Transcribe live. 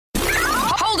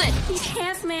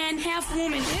half man, half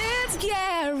woman. It's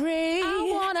Gary. I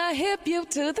wanna hip you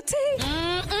to the T.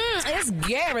 It's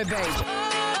Gary, baby.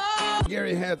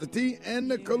 Gary has the tea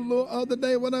and the color of the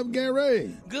day. What up,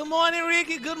 Gary? Good morning,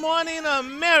 Rickey. Good morning,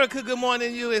 America. Good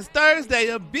morning, you. It's Thursday,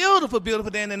 a beautiful, beautiful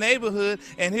day in the neighborhood.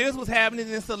 And here's what's happening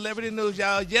in celebrity news,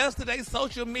 y'all. Yesterday,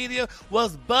 social media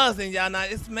was buzzing, y'all. Now,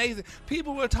 it's amazing.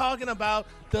 People were talking about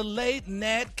the late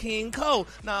Nat King Cole.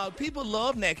 Now, people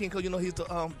love Nat King Cole. You know, he's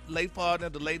the late father,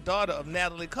 the late daughter of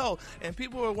Natalie Cole. And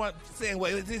people were saying,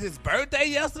 well, is it his birthday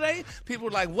yesterday? People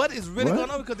were like, what is really going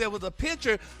on? Because there was a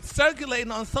picture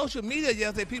circulating on social media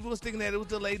yesterday. People were thinking that it was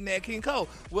the late Nat King Cole.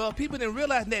 Well, people didn't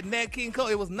realize that Nat King Cole,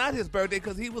 it was not his birthday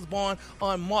because he was born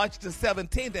on March the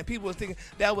 17th, and people were thinking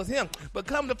that was him. But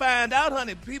come to find out,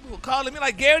 honey, people were calling me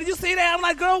like, Gary, did you see that? I'm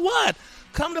like, girl, what?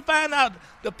 Come to find out,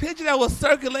 the picture that was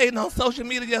circulating on social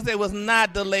media yesterday was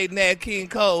not the late Nat King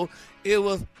Cole. It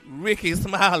was Rickey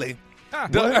Smiley.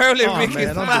 The early Rickey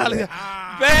Smiley. Baby,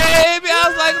 I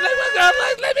was like,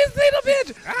 let me see the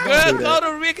picture. Girl, go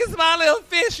to Rickey Smiley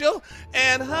official,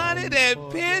 and honey, that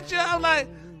picture, I'm like,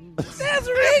 that's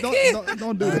Rickey.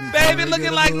 Don't do that. Baby,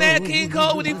 looking like Nat King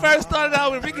Cole when he first started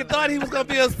out, when Rickey thought he was going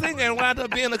to be a singer and wound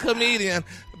up being a comedian.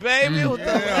 Baby, it was the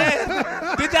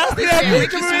best. Did y'all see that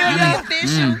picture, Maria?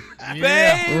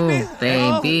 Baby. Ooh,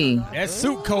 baby. That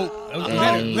suit coat.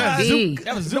 Baby.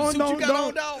 That was suit you got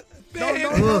on, dog.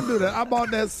 Don't do that. I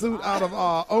bought that suit out of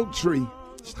Oak Tree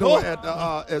store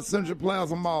at Central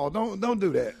Plaza Mall. Don't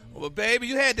do that. Well, baby,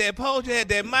 you had that pose, you had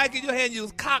that mic in your hand, you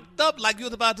was cocked up like you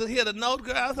was about to hit a note,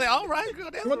 girl. I say, all right, girl,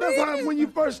 that's how when you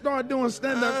first start doing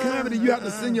stand-up comedy, you have to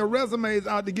send your resumes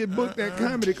out to get booked at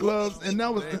comedy clubs, and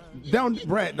that was don't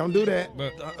do that.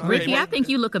 Rickey, I think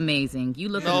you look amazing. You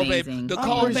look amazing. Baby, the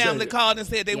Cole family called and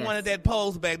said they wanted that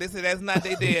pose back. They said that's not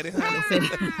their daddy.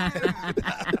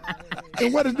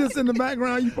 And what is this in the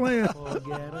background you playing?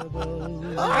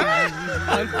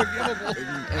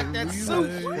 That suit.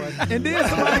 And then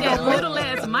somebody that little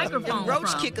ass microphone.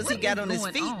 Roach kickers he got on his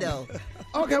feet, though.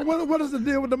 Okay, what is the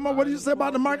deal with the what did you say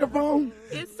about the microphone?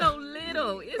 It's so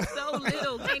little.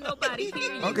 Can't nobody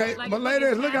hear you. Okay, like, but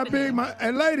ladies, look how big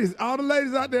and ladies, all the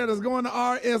ladies out there that's going to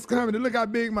RS Comedy, look how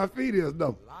big my feet is,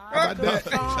 though. How about that?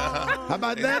 How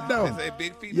about that, though? They say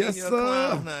big feet yes, in sir.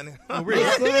 Your clown, honey.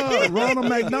 Yes, sir. Ronald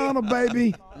McDonald,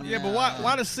 baby. Yeah, but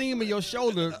why the seam of your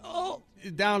shoulder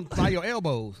is down by your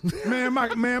elbows? Man,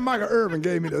 Michael Irvin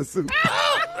gave me that suit.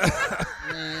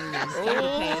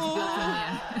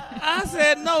 I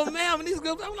said, no, ma'am. These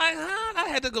girls, I'm like, huh? I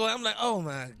had to go. I'm like, oh,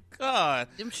 my God.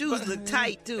 Them shoes look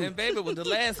tight, too. And baby, with the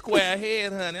last square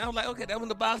head, honey. I was like, okay, that when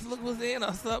the box look was in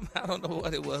or something. I don't know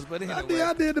what it was, but anyway.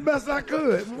 I did the best I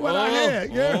could. What I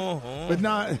had, yeah. But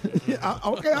not,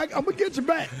 okay, I'm going to get you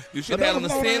back. You should have on the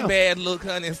Sinbad look,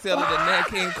 honey, instead of the Nat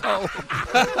King Cole.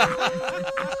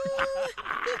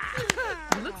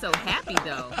 You look so happy,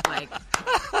 though. Like,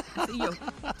 I see your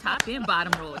top and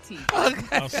bottom row of teeth.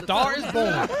 Okay. A star is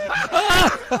born. I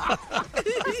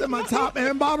said my top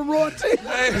and bottom row of teeth.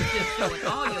 Just showing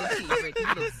all your teeth, Rick. You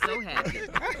look so happy.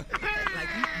 Like,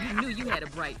 you knew you had a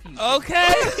bright future.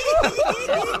 Okay.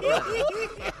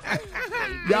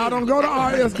 Y'all don't go to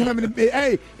RS Comedy.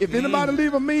 Hey, if anybody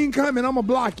leave a mean comment, I'm going to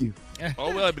block you.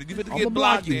 Oh, well, but you have to get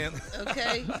blocked then.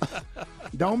 Okay.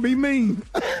 Don't be mean.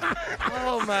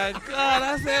 Oh, my God.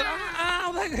 I said,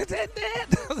 I'm like, is that that?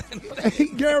 Hey,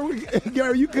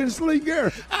 Gary, you couldn't sleep,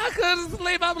 Gary. I couldn't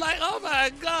sleep. I'm like, oh,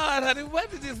 my God, honey, where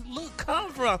did this look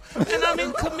come from? And, I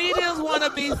mean, comedians want to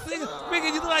be singing. Rickey,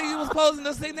 you look like you was posing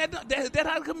to sing that. That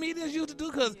how comedians used to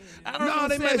do? Because I don't know. No,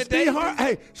 they made Steve Harvey.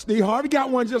 Hey, Steve Harvey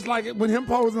got one just like it with him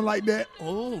posing like that.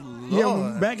 Oh, Lord.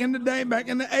 Yeah, back in the day, back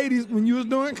in the 80s, when you was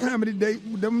doing comedy,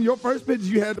 your first pictures,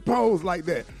 you had to pose like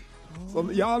that. So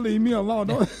y'all leave me alone.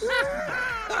 Don't.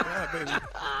 Yeah, baby.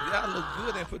 Y'all look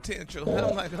good in potential.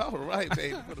 I'm like, all right,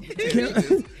 baby.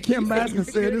 Kim Baskin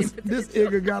said this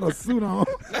nigga got a suit on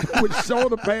with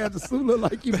shoulder pads. The suit look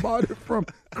like you bought it from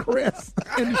Crest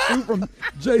and the shoe from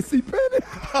J.C. Penney.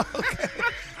 Okay.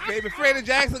 Baby, Freddie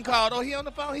Jackson called. Oh, he on the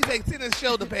phone? He said, send his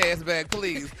shoulder pads back,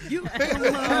 please. Have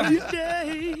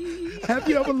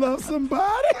you ever loved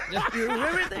somebody? You're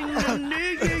everything I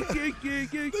need.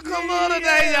 The Kaluna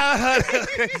Day, y'all.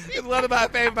 It's one of my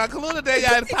favorites. My Kaluna Day,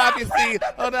 y'all, is poppy seed.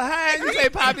 On the high end, you say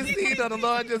poppy seed. On the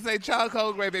low end, just say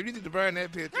charcoal gray, baby. You need to burn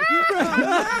that picture.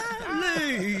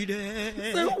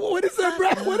 Lady. So, what is that, bro?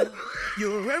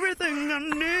 You're everything I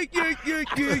need.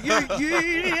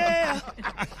 Yeah.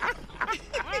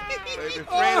 Baby,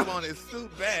 Freddie want his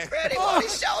suit back. Freddie want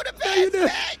his shoulder pads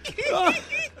back.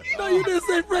 No, you didn't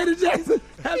say Freddie Jackson.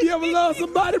 Have you ever loved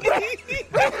somebody, bro?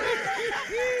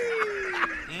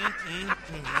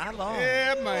 Not long.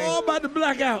 Yeah, man. Oh, about to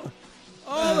black out.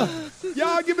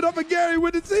 Y'all give it up for Gary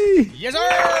with the T. Yes,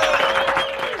 sir.